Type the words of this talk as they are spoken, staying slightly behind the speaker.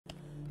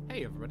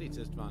Hey everybody, it's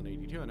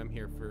Istvan82 and I'm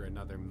here for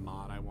another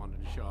mod I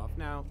wanted to show off.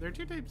 Now, there are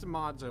two types of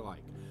mods I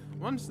like.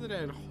 Ones that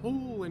add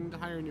whole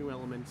entire new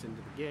elements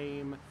into the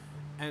game,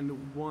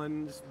 and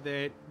ones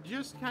that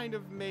just kind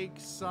of make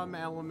some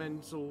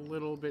elements a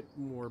little bit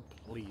more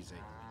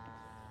pleasing.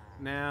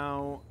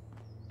 Now,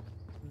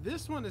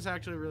 this one is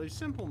actually a really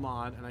simple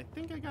mod, and I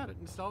think I got it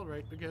installed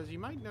right because you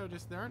might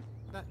notice there aren't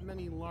that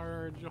many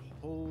large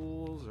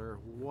holes or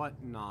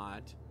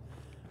whatnot.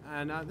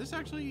 And this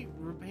actually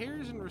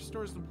repairs and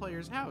restores the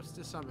player's house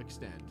to some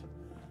extent.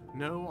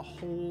 No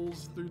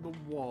holes through the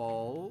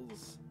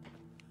walls.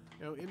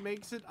 You know, it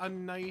makes it a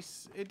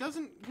nice... It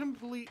doesn't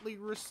completely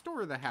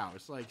restore the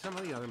house like some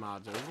of the other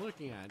mods I was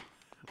looking at.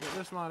 What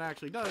this mod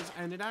actually does,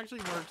 and it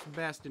actually works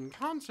best in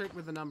concert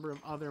with a number of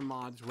other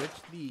mods, which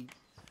the,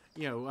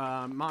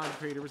 mod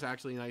creator was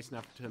actually nice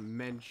enough to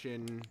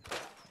mention.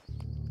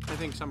 I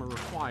think some are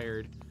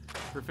required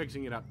for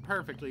fixing it up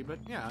perfectly, but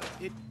yeah,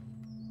 it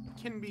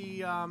can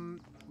be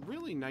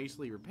really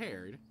nicely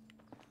repaired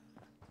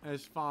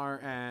as far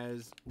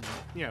as,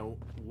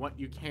 what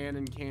you can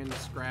and can't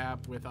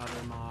scrap with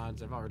other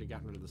mods. I've already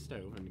gotten rid of the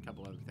stove and a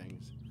couple other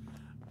things.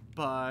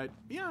 But,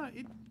 yeah,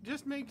 it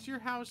just makes your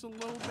house a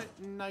little bit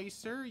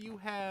nicer. You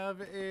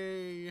have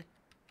a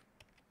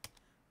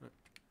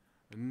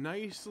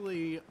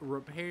nicely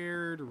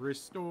repaired,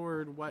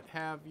 restored, what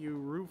have you,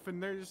 roof,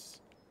 and there's...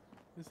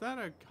 Is that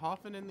a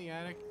coffin in the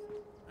attic?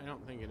 I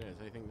don't think it is.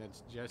 I think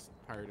that's just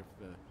part of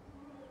the...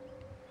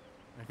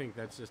 I think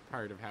that's just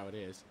part of how it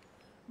is.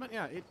 But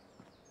yeah, it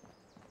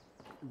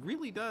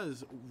really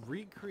does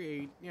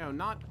recreate,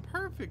 not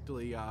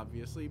perfectly,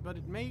 obviously, but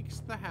it makes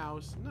the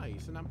house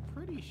nice. And I'm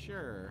pretty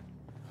sure,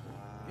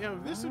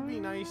 this would be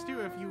nice,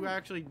 too, if you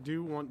actually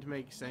do want to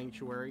make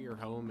Sanctuary your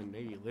home and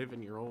maybe live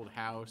in your old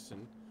house.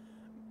 And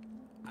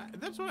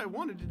that's what I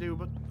wanted to do,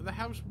 but the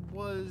house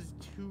was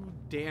too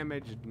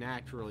damaged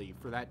naturally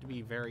for that to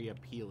be very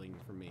appealing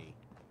for me.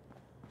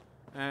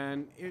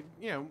 And it,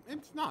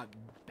 it's not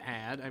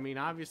bad. I mean,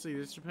 obviously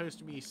it's supposed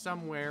to be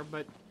somewhere,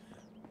 but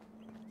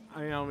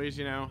I always,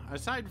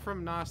 aside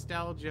from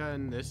nostalgia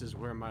and this is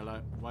where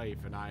my wife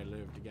and I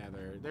live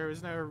together, there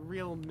was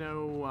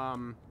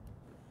no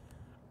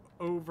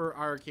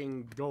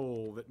overarching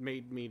goal that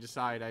made me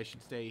decide I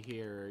should stay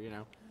here,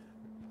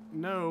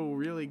 No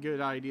really good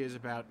ideas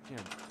about,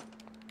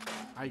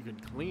 I could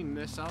clean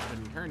this up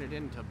and turn it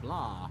into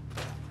blah.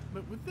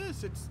 But with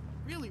this, it's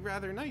really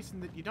rather nice in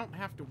that you don't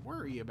have to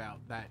worry about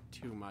that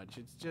too much.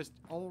 It's just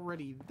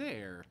already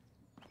there.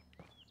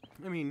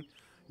 I mean,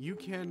 you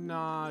can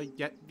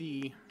get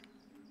the...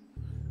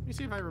 Let me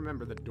see if I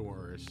remember the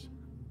doors.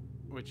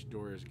 Which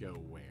doors go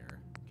where.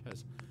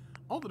 Because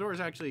all the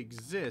doors actually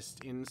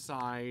exist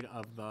inside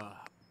of the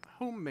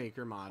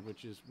Homemaker mod,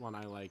 which is one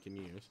I like and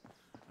use.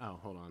 Oh,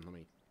 hold on, let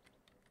me...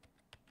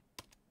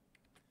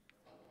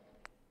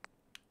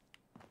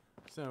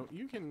 So,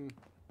 you can...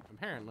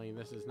 Apparently,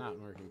 this is not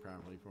working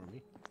properly for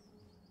me.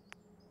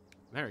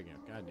 There we go.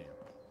 Goddamn.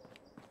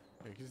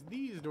 Because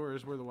these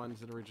doors were the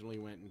ones that originally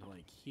went into,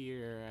 like,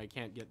 here. I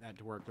can't get that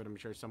to work, but I'm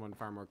sure someone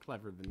far more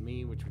clever than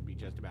me, which would be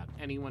just about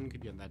anyone,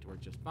 could get that to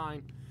work just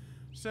fine.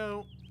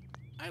 So,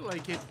 I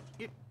like it.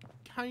 It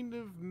kind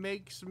of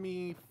makes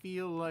me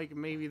feel like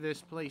maybe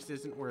this place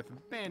isn't worth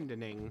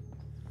abandoning.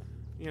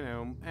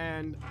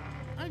 And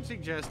I'd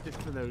suggest it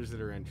for those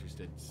that are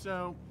interested.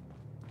 So,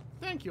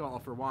 thank you all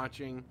for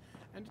watching.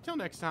 And until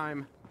next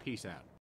time, peace out.